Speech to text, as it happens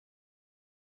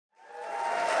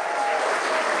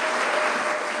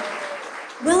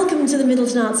Welcome to the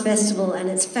Midleton Arts Festival, and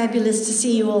it's fabulous to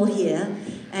see you all here,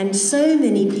 and so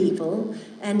many people,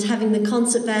 and having the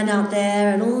concert band out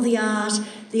there, and all the art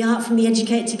from the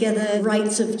Educate Together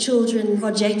Rights of Children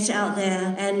project out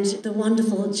there, and the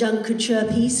wonderful junk couture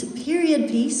piece, period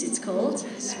piece it's called.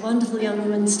 This wonderful young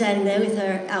woman standing there with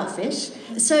her outfit.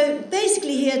 So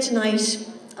basically here tonight,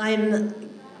 I'm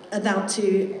about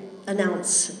to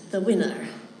announce the winner.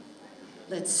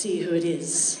 Let's see who it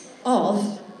is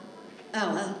of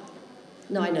our...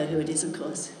 No, I know who it is, of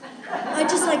course. I'd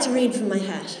just like to read from my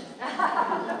hat.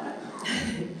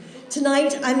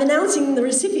 Tonight, I'm announcing the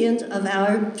recipient of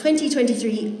our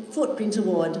 2023 Footprint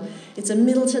Award. It's a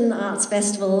Midleton Arts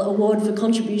Festival award for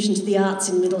contribution to the arts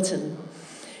in Midleton.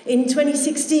 In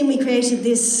 2016, we created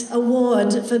this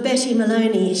award for Betty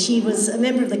Maloney. She was a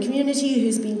member of the community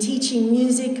who's been teaching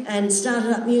music and started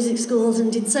up music schools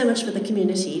and did so much for the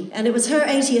community. And it was her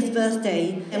 80th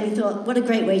birthday, and we thought, what a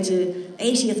great way to,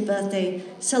 80th birthday,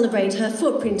 celebrate her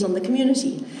footprint on the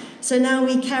community. So now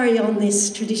we carry on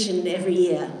this tradition every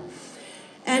year.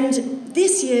 And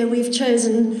this year we've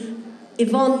chosen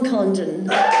Yvonne Condon.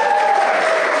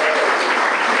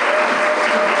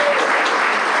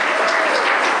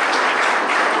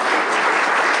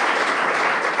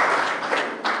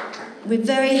 We're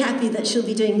very happy that she'll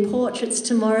be doing portraits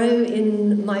tomorrow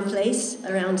in my place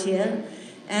around here.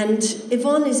 And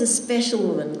Yvonne is a special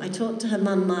woman. I talked to her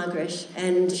mum, Margaret,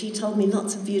 and she told me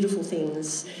lots of beautiful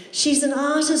things. She's an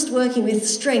artist working with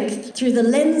strength through the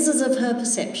lenses of her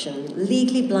perception.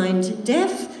 Legally blind,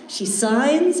 deaf, she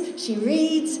signs, she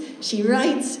reads, she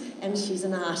writes, and she's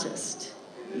an artist.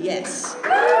 Yes.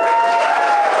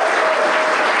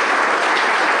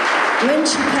 When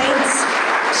she paints,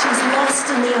 she's lost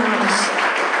in the art,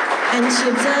 and she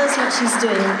observes what she's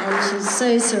doing, and she's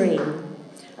so serene.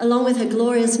 Along with her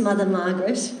glorious mother,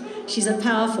 Margaret, she's a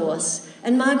power force.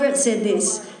 And Margaret said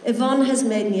this, Yvonne has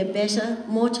made me a better,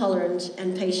 more tolerant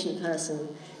and patient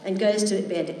person, and goes to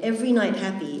bed every night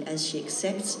happy as she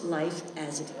accepts life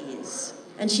as it is.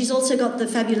 And she's also got the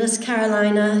fabulous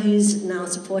Carolina, who's now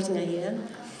supporting her here.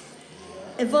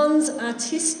 Yvonne's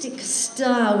artistic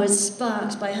star was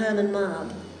sparked by Herman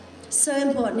Marb. So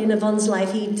important in Yvonne's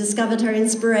life, he discovered her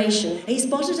inspiration. He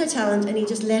spotted her talent and he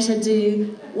just let her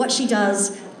do what she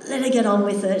does, let her get on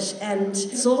with it, and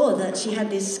saw that she had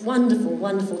this wonderful,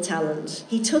 wonderful talent.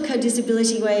 He took her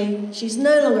disability away. She's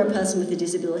no longer a person with a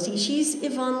disability. She's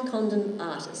Yvonne Condon,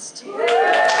 artist.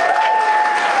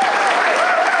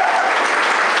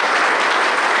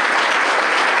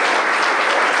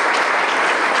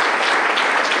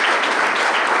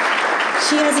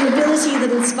 She has an ability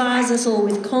that inspires us all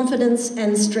with confidence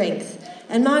and strength.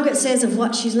 And Margaret says of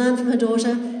what she's learned from her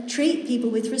daughter, treat people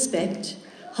with respect,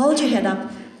 hold your head up,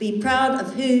 be proud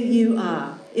of who you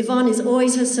are. Yvonne is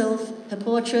always herself, her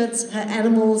portraits, her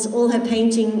animals, all her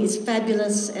painting is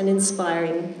fabulous and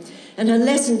inspiring. And her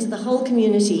lesson to the whole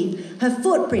community, her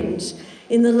footprint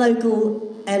in the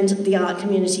local and the art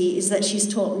community is that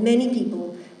she's taught many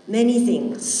people many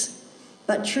things.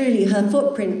 But truly, her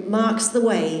footprint marks the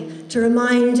way to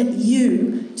remind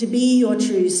you to be your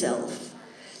true self.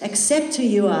 Accept who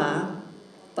you are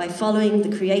by following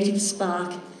the creative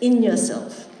spark in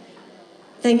yourself.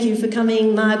 Thank you for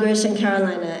coming, Margaret and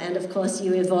Carolina, and of course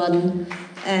you, Yvonne,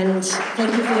 and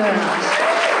thank you for your art.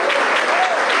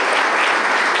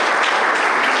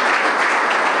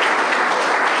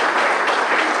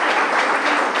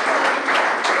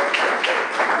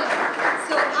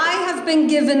 Been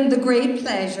given the great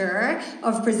pleasure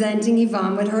of presenting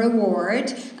Yvonne with her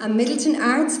award, and Midleton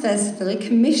Arts Festival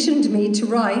commissioned me to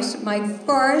write my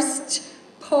first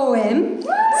poem.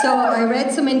 So I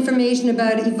read some information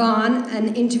about Yvonne,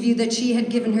 an interview that she had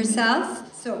given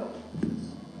herself. So,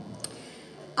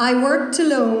 I worked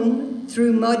alone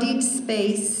through muddied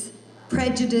space,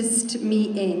 prejudiced me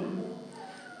in.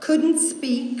 Couldn't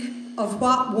speak of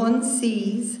what one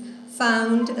sees,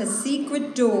 found a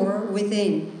secret door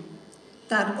within.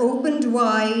 That opened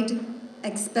wide,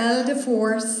 expelled a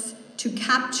force to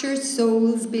capture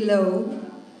souls below.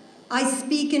 I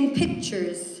speak in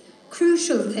pictures,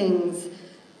 crucial things,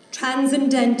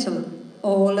 transcendental,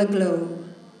 all aglow.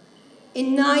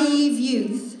 In naive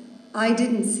youth, I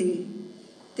didn't see.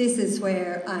 This is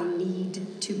where I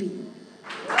need to be.